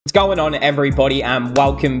What's going on, everybody, and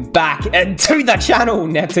welcome back to the channel.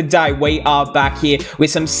 Now today we are back here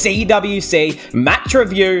with some CWC match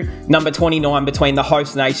review number 29 between the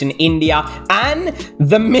host nation India and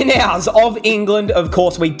the Minnows of England. Of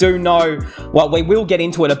course, we do know, well, we will get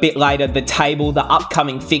into it a bit later, the table, the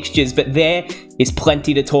upcoming fixtures, but there is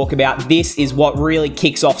plenty to talk about. This is what really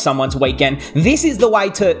kicks off someone's weekend. This is the way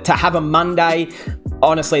to have a Monday.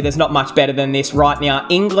 Honestly, there's not much better than this right now.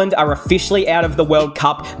 England are officially out of the World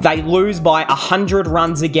Cup. They lose by 100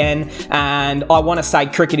 runs again, and I want to say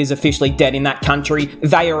cricket is officially dead in that country.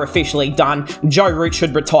 They are officially done. Joe Root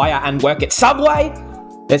should retire and work at Subway.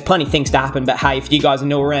 There's plenty of things to happen, but hey, if you guys are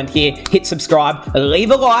new around here, hit subscribe, leave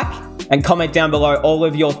a like, and comment down below all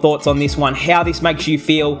of your thoughts on this one, how this makes you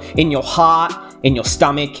feel in your heart, in your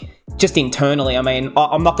stomach, just internally. I mean,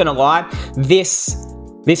 I'm not going to lie,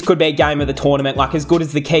 this could be a game of the tournament, like as good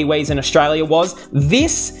as the Kiwis in Australia was.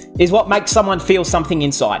 This is what makes someone feel something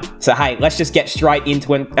inside. So hey, let's just get straight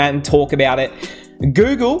into it and talk about it.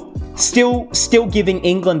 Google still giving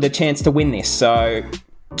England a chance to win this. So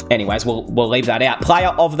anyways, we'll leave that out. Player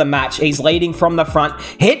of the match, he's leading from the front.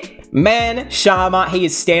 Hitman Sharma, he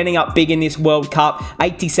is standing up big in this World Cup.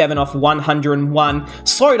 87 off 101.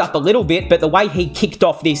 Slowed up a little bit, but the way he kicked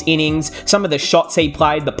off this innings, some of the shots he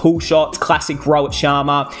played, the pull shots, classic Rohit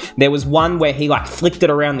Sharma. There was one where he like flicked it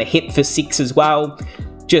around the hip for 6 as well.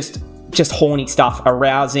 Just horny stuff,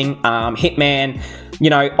 arousing. Hitman, you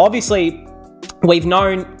know, obviously we've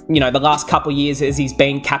known, you know, the last couple of years as he's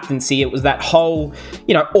been captaincy, it was that whole,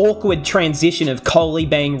 you know, awkward transition of Kohli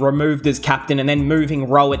being removed as captain and then moving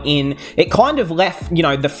Rohit in. It kind of left, you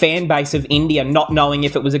know, the fan base of India not knowing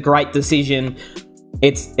if it was a great decision.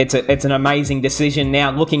 It's an amazing decision now,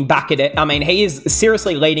 looking back at it. I mean, he is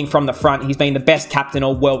seriously leading from the front. He's been the best captain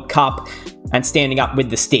all World Cup and standing up with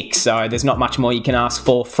the stick. So there's not much more you can ask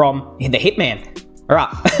for from the Hitman. All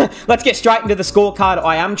right, let's get straight into the scorecard.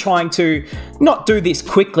 I am trying to not do this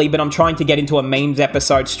quickly, but I'm trying to get into a memes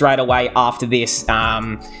episode straight away after this.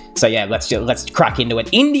 So yeah, let's crack into it.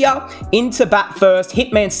 India into bat first.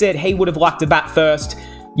 Hitman said he would have liked to bat first.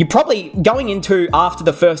 You probably, going into after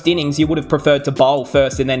the first innings, you would have preferred to bowl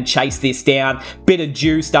first and then chase this down. Bit of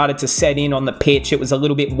dew started to set in on the pitch. It was a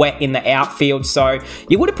little bit wet in the outfield, so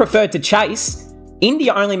you would have preferred to chase.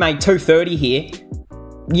 India only made 230 here.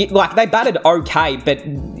 Like, they batted okay, but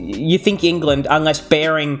you think England, unless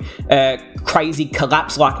bearing crazy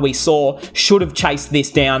collapse like we saw, should have chased this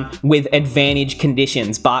down with advantage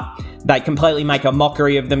conditions, but they completely make a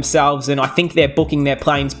mockery of themselves, and I think they're booking their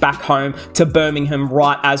planes back home to Birmingham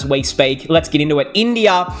right as we speak. Let's get into it.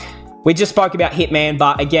 India, we just spoke about Hitman,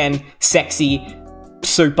 but again, sexy,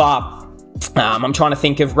 super. I'm trying to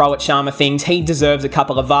think of Rohit Sharma things. He deserves a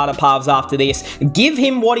couple of Vada Pavs after this. Give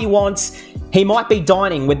him what he wants. He might be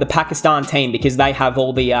dining with the Pakistan team because they have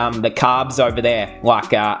all the carbs over there,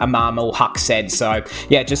 like Imam ul Haq said. So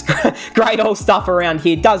yeah, just great old stuff around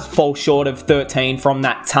here. Does fall short of 13 from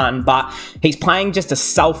that ton, but he's playing just a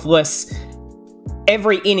selfless.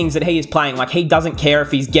 Every innings that he is playing, like, he doesn't care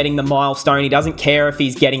if he's getting the milestone, he doesn't care if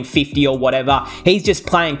he's getting 50 or whatever, he's just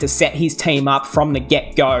playing to set his team up from the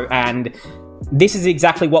get-go, and this is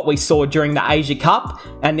exactly what we saw during the Asia Cup,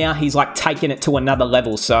 and now he's like taking it to another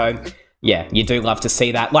level. So yeah, you do love to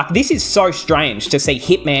see that. Like, this is so strange to see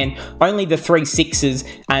Hitman only the 3 sixes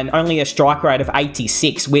and only a strike rate of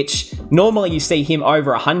 86, which normally you see him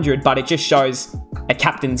over 100, but it just shows a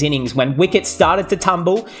captain's innings. When wickets started to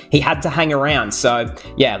tumble, he had to hang around. So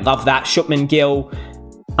yeah, love that. Shubman Gill,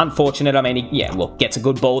 unfortunate. I mean, gets a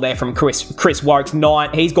good ball there from Chris Wokes.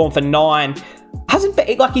 9. He's gone for 9. Hasn't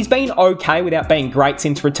been, like, he's been okay without being great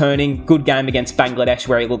since returning. Good game against Bangladesh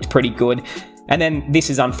where he looked pretty good. And then this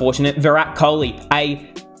is unfortunate. Virat Kohli,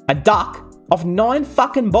 a duck of 9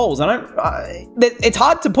 fucking balls. It's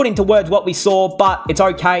hard to put into words what we saw, but it's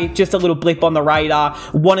okay. Just a little blip on the radar.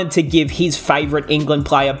 Wanted to give his favourite England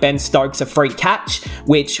player, Ben Stokes, a free catch,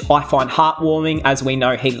 which I find heartwarming, as we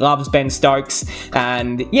know he loves Ben Stokes.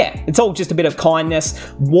 And yeah, it's all just a bit of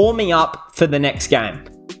kindness, warming up for the next game.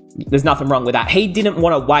 There's nothing wrong with that. He didn't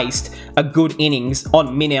want to waste a good innings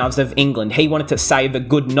on Minnows of England. He wanted to save a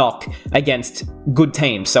good knock against good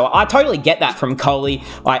teams. So I totally get that from Kohli.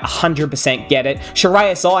 I 100% get it.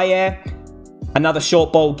 Shreyas Iyer, another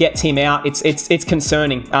short ball gets him out. It's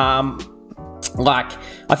concerning. Like,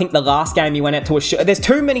 I think the last game he went out to a short. There's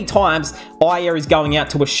too many times Iyer is going out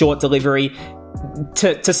to a short delivery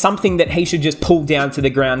to something that he should just pull down to the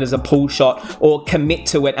ground as a pull shot or commit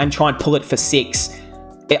to it and try and pull it for 6.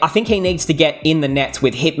 I think he needs to get in the nets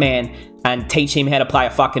with Hitman and teach him how to play a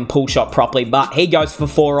fucking pull shot properly. But he goes for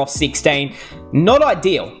 4 off 16. Not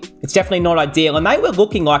ideal. It's definitely not ideal. And they were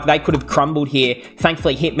looking like they could have crumbled here.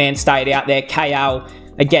 Thankfully, Hitman stayed out there. KL,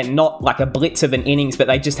 again, not like a blitz of an innings, but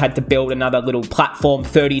they just had to build another little platform.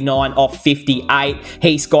 39 off 58.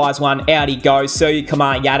 He skies one. Out he goes. Surya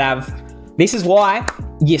Kumar Yadav. This is why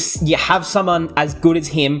you have someone as good as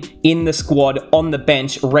him in the squad, on the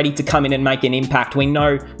bench, ready to come in and make an impact. We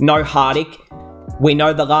know no Hardik. We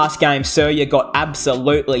know the last game, Surya got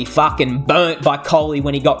absolutely fucking burnt by Kohli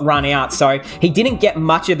when he got run out. So he didn't get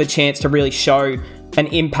much of a chance to really show an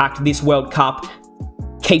impact this World Cup.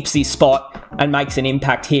 Keeps his spot and makes an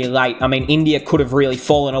impact here late. I mean, India could have really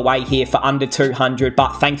fallen away here for under 200,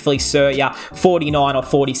 but thankfully Surya, 49 or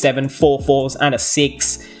 47, 4 fours and a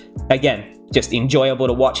 6. Again, just enjoyable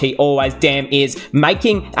to watch. He always damn is,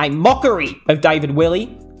 making a mockery of David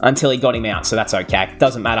Willey until he got him out, so that's okay.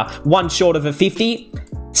 Doesn't matter. 1 short of a 50.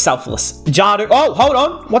 Selfless. Jadu. Oh, hold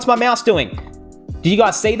on. What's my mouse doing? Did you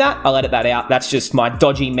guys see that? I'll edit that out. That's just my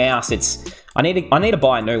dodgy mouse. I need to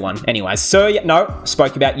buy a new one. Anyways, Surya, no,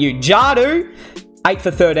 spoke about you. Jadu, 8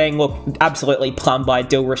 for 13. Look, absolutely plumbed by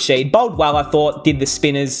Dil Rashid. Bowled well, I thought. Did the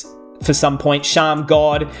spinners for some point. Sham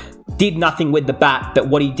God did nothing with the bat, but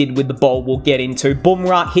what he did with the ball we'll get into.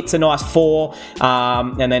 Bumrah hits a nice 4,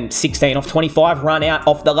 and then 16 off 25, run out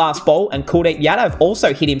off the last ball, and Kuldeep Yadav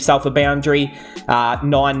also hit himself a boundary,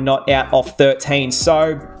 9 not out off 13.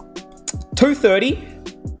 So 230.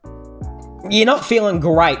 You're not feeling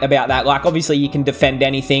great about that. Like, obviously you can defend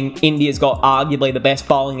anything. India's got arguably the best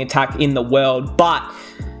bowling attack in the world, but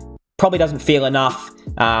probably doesn't feel enough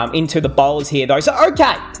into the bowlers here, though. So,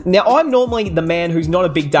 okay. Now, I'm normally the man who's not a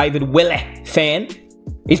big David Willey fan.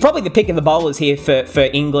 He's probably the pick of the bowlers here for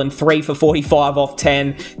England. 3 for 45 off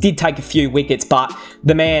 10. Did take a few wickets, but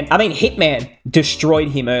the man, I mean, Hitman destroyed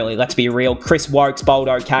him early, let's be real. Chris Wokes bowled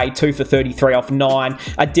okay. 2 for 33 off 9.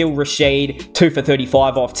 Adil Rashid, 2 for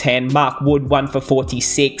 35 off 10. Mark Wood, 1 for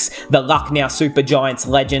 46. The Lucknow Super Giants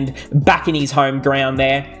legend, back in his home ground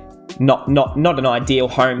there. Not an ideal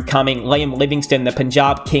homecoming. Liam Livingstone, the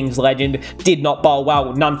Punjab Kings legend, did not bowl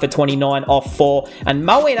well. None for 29 off 4. And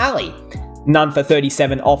Moeen Ali, none for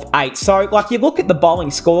 37 off 8. So, like, you look at the bowling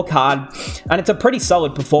scorecard, and it's a pretty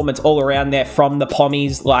solid performance all around there from the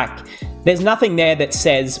Pommies. Like, there's nothing there that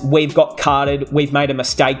says we've got carded, we've made a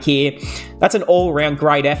mistake here. That's an all-around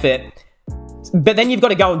great effort. But then you've got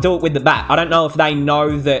to go and do it with the bat. I don't know if they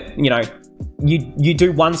know that, you know, you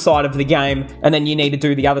do one side of the game and then you need to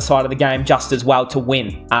do the other side of the game just as well to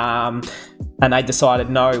win. And they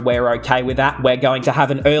decided, no, we're okay with that. We're going to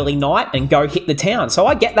have an early night and go hit the town. So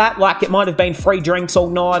I get that. Like, it might have been free drinks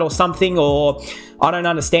all night or something, or I don't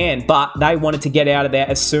understand. But they wanted to get out of there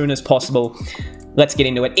as soon as possible. Let's get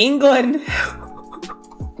into it. England.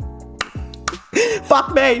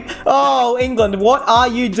 Fuck me. Oh, England, what are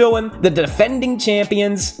you doing? The defending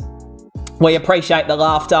champions. We appreciate the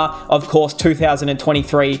laughter. Of course,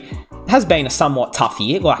 2023 has been a somewhat tough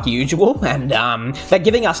year, like usual, and they're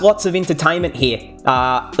giving us lots of entertainment here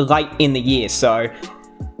late in the year, so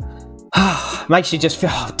makes you just feel,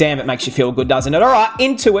 oh, damn, it makes you feel good, doesn't it? All right,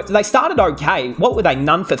 into it. They started okay. What were they,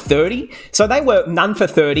 none for 30? So they were none for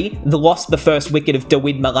 30. They lost the first wicket of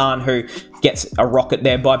Dawid Malan, who gets a rocket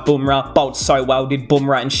there by Bumrah. Bowled so well, did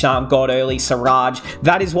Bumrah and Sham God early, Siraj.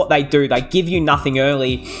 That is what they do. They give you nothing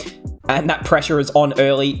early, and that pressure is on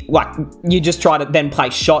early. Like, you just try to then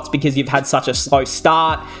play shots because you've had such a slow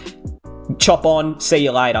start. Chop on, see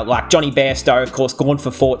you later. Like, Johnny Bairstow, of course, gone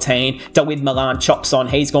for 14. Dawid Malan chops on,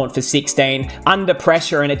 he's gone for 16. Under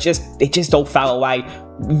pressure, and it just all fell away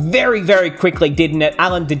very, very quickly, didn't it?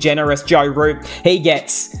 Alan DeGeneres, Joe Root, he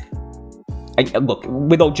gets... Look,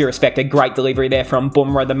 with all due respect, a great delivery there from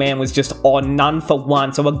Bumrah. The man was just on, none for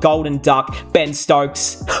 1. So a golden duck. Ben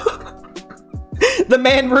Stokes... The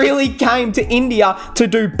man really came to India to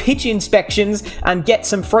do pitch inspections and get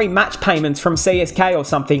some free match payments from CSK or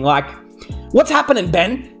something. Like, what's happening,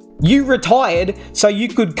 Ben? You retired so you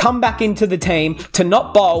could come back into the team to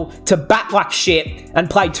not bowl, to bat like shit, and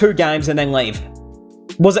play 2 games and then leave.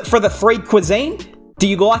 Was it for the free cuisine? Do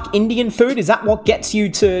you like Indian food? Is that what gets you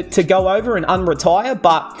to go over and unretire?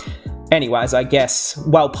 But anyways, I guess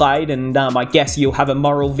well played, and I guess you'll have a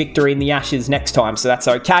moral victory in the Ashes next time, so that's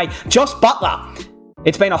okay. Josh Buttler.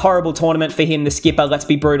 It's been a horrible tournament for him, the skipper, let's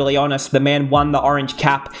be brutally honest. The man won the orange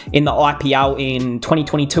cap in the IPL in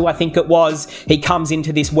 2022, I think it was. He comes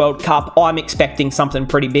into this World Cup. I'm expecting something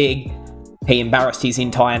pretty big. He embarrassed his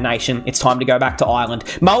entire nation. It's time to go back to Ireland.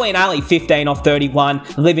 Moeen Ali, 15 off 31.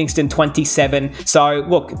 Livingstone, 27. So,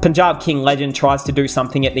 look, Punjab King legend tries to do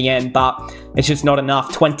something at the end, but it's just not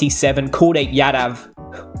enough. 27. Kuldeep Yadav.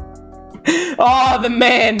 Oh, the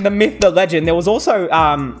man, the myth, the legend. There was also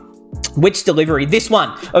which delivery? This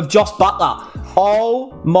one of Josh Butler.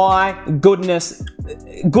 Oh my goodness.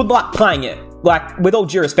 Good luck playing it. Like, with all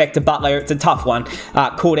due respect to Butler, it's a tough one.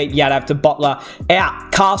 Kuldeep Yadav to Butler.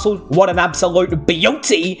 Out. Castle, what an absolute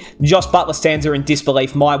beauty. Josh Butler stands there in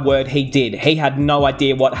disbelief. My word, he did. He had no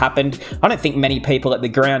idea what happened. I don't think many people at the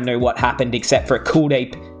ground knew what happened except for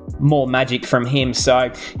Kuldeep. More magic from him.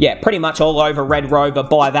 So, yeah, pretty much all over Red Rover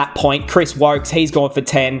by that point. Chris Wokes, he's gone for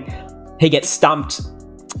 10. He gets stumped.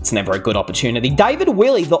 It's never a good opportunity. David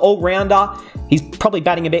Willey, the all-rounder. He's probably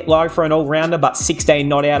batting a bit low for an all-rounder, but 16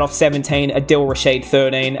 not out off 17. Adil Rashid,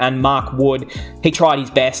 13. And Mark Wood, he tried his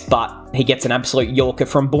best, but he gets an absolute Yorker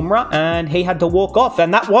from Bumrah, and he had to walk off.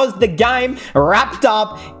 And that was the game wrapped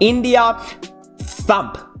up. India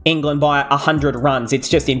thump England by 100 runs. It's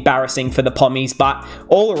just embarrassing for the Pommies, but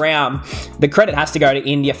all around, the credit has to go to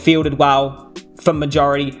India. Fielded well for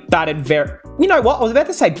majority, batted very... You know what? I was about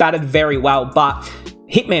to say batted very well, but...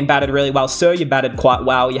 Hitman batted really well. Surya batted quite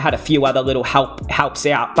well. You had a few other little helps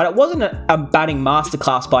out, but it wasn't a batting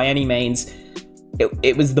masterclass by any means.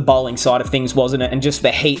 It was the bowling side of things, wasn't it? And just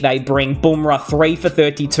the heat they bring. Bumrah, 3 for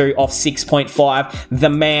 32 off 6.5. The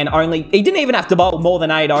man he didn't even have to bowl more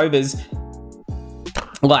than 8 overs.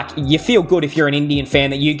 Like, you feel good if you're an Indian fan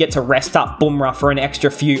that you get to rest up Bumrah for an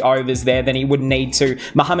extra few overs there than he would need to.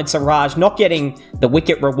 Mohammad Siraj not getting the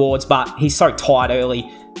wicket rewards, but he's so tired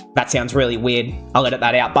early. That sounds really weird. I'll edit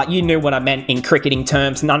that out. But you knew what I meant in cricketing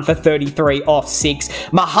terms. None for 33 off 6.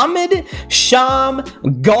 Mohammad Sham,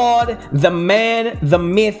 God, the man, the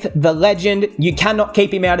myth, the legend. You cannot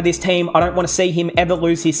keep him out of this team. I don't want to see him ever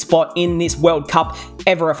lose his spot in this World Cup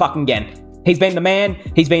ever a fucking again. He's been the man,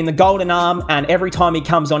 he's been the golden arm, and every time he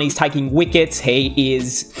comes on, he's taking wickets. He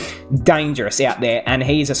is dangerous out there, and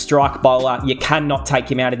he's a strike bowler. You cannot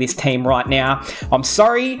take him out of this team right now. I'm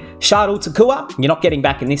sorry, Shardul Thakur, you're not getting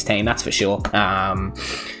back in this team, that's for sure.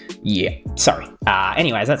 Yeah, sorry.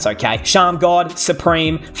 Anyways, that's okay. Sham God,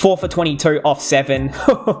 Supreme, 4 for 22 off 7.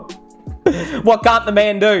 What can't the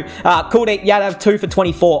man do? Kuldeep Yadav, 2 for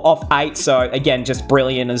 24 off 8. So, again, just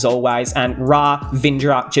brilliant as always. And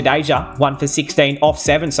Ravindra Jadeja, 1 for 16 off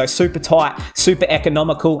 7. So, super tight, super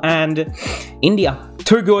economical. And India,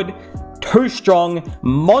 too good, too strong.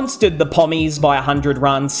 Monstered the Pommies by 100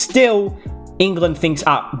 runs. Still, England thinks,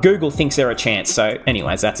 Google thinks they're a chance. So,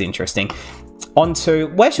 anyways, that's interesting. On to,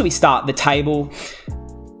 where should we start? The table.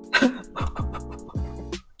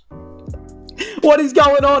 What is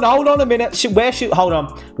going on? Hold on a minute.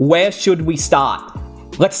 Where should we start?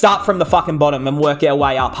 Let's start from the fucking bottom and work our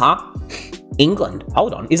way up, huh? England.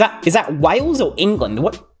 Hold on. Is that Wales or England?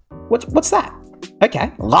 What's that?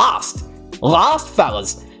 Okay. Last,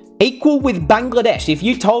 fellas. Equal with Bangladesh. If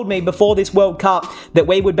you told me before this World Cup that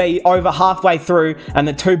we would be over halfway through and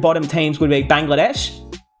the 2 bottom teams would be Bangladesh,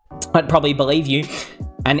 I'd probably believe you.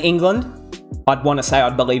 And England, I'd want to say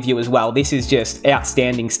I'd believe you as well. This is just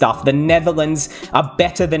outstanding stuff. The Netherlands are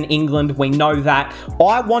better than England. We know that.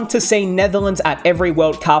 I want to see Netherlands at every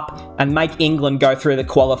World Cup and make England go through the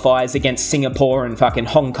qualifiers against Singapore and fucking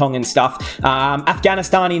Hong Kong and stuff.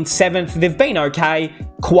 Afghanistan in 7th. They've been okay.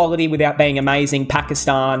 Quality without being amazing.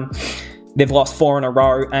 Pakistan, they've lost 4 in a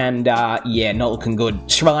row. And yeah, not looking good.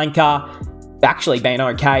 Sri Lanka, actually been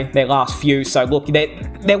okay their last few. So look,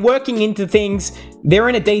 they're working into things. They're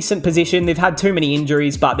in a decent position. They've had too many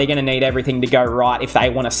injuries, but they're going to need everything to go right if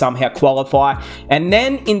they want to somehow qualify. And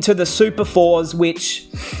then into the Super Fours, which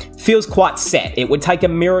feels quite set. It would take a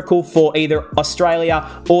miracle for either Australia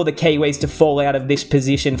or the Kiwis to fall out of this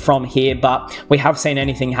position from here, but we have seen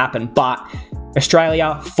anything happen. But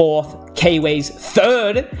Australia, 4th, Kiwis,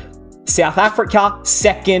 3rd, South Africa,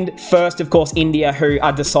 2nd, 1st, of course, India, who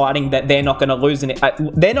are deciding that they're not going to lose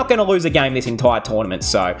a game this entire tournament.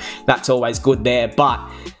 So that's always good there. But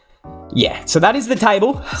yeah, so that is the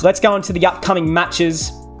table. Let's go into the upcoming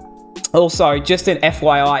matches. Also, just an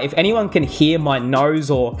FYI, if anyone can hear my nose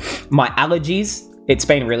or my allergies, it's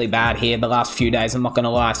been really bad here the last few days, I'm not going to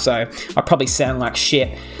lie. So I probably sound like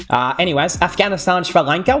shit. Anyways, Afghanistan, Sri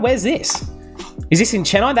Lanka, where's this? Is this in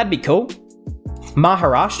Chennai? That'd be cool.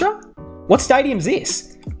 Maharashtra? What stadium's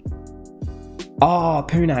this? Oh,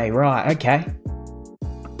 Pune, right, okay.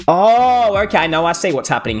 Oh, okay, no, I see what's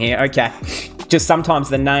happening here, okay. Just sometimes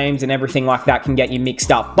the names and everything like that can get you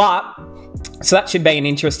mixed up, but... So that should be an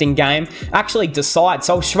interesting game. Actually decide,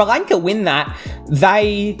 so if Sri Lanka win that,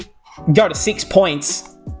 they go to 6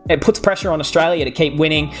 points. It puts pressure on Australia to keep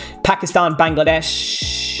winning. Pakistan,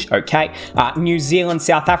 Bangladesh, okay. New Zealand,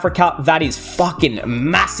 South Africa, that is fucking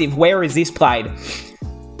massive. Where is this played?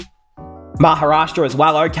 Maharashtra as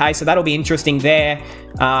well. Okay, so that'll be interesting there.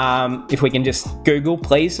 If we can just Google,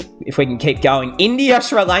 please. If we can keep going. India,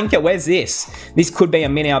 Sri Lanka, where's this? This could be a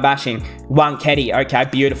Minnow bashing. Wankhede, okay,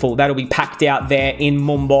 beautiful. That'll be packed out there in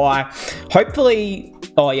Mumbai. Hopefully,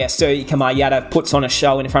 oh yeah, Surya Kumar Yadav puts on a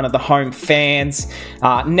show in front of the home fans.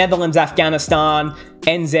 Netherlands, Afghanistan,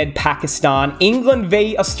 NZ, Pakistan, England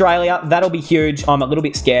v Australia. That'll be huge. I'm a little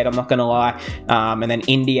bit scared, I'm not going to lie. And then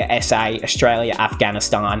India, SA, Australia,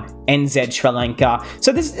 Afghanistan, NZ, Sri Lanka.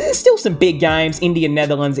 So there's still some big games. India,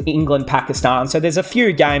 Netherlands, England, Pakistan. So there's a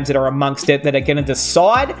few games that are amongst it that are going to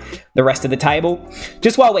decide the rest of the table.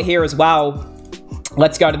 Just while we're here as well,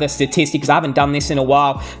 let's go to the statistics. I haven't done this in a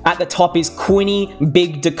while. At the top is Quinny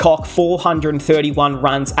Big DeCock, 431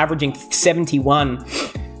 runs, averaging 71.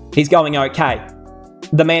 He's going okay.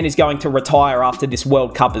 The man is going to retire after this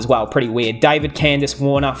World Cup as well. Pretty weird. David Candace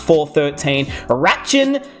Warner, 413.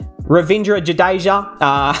 Rachin Ravindra Jadeja,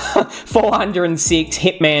 406.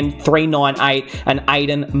 Hitman, 398. And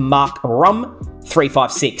Aiden Markram,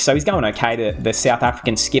 356. So he's going okay, the South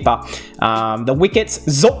African skipper. The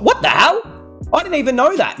wickets, what the hell? I didn't even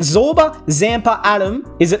know that. Zorba Zampa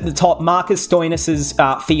Adam is at the top. Marcus Stoinis'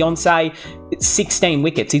 fiance, 16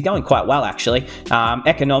 wickets. He's going quite well, actually.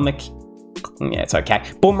 Economic, yeah, it's okay.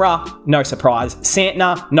 Bumrah, no surprise.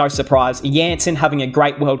 Santner, no surprise. Jansen having a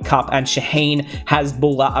great World Cup. And Shaheen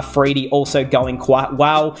Hasbullah Afridi also going quite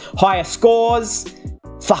well. Higher scores.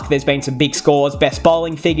 Fuck, there's been some big scores. Best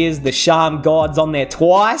bowling figures. The Sham Gods on there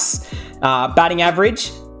twice. Batting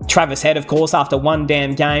average. Travis Head, of course, after one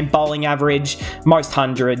damn game. Bowling average, most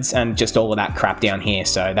hundreds, and just all of that crap down here.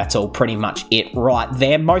 So that's all pretty much it right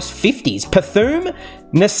there. Most 50s. Pathum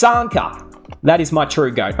Nasanka. That is my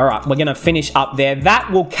true goat. All right, we're going to finish up there.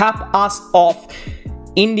 That will cap us off.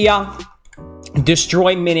 India,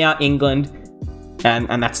 destroy Minnow England.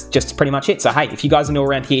 And that's just pretty much it. So, hey, if you guys are new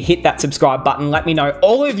around here, hit that subscribe button. Let me know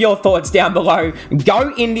all of your thoughts down below.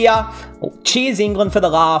 Go India. Cheers England for the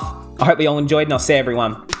laugh. I hope you all enjoyed, and I'll see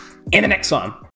everyone in the next one.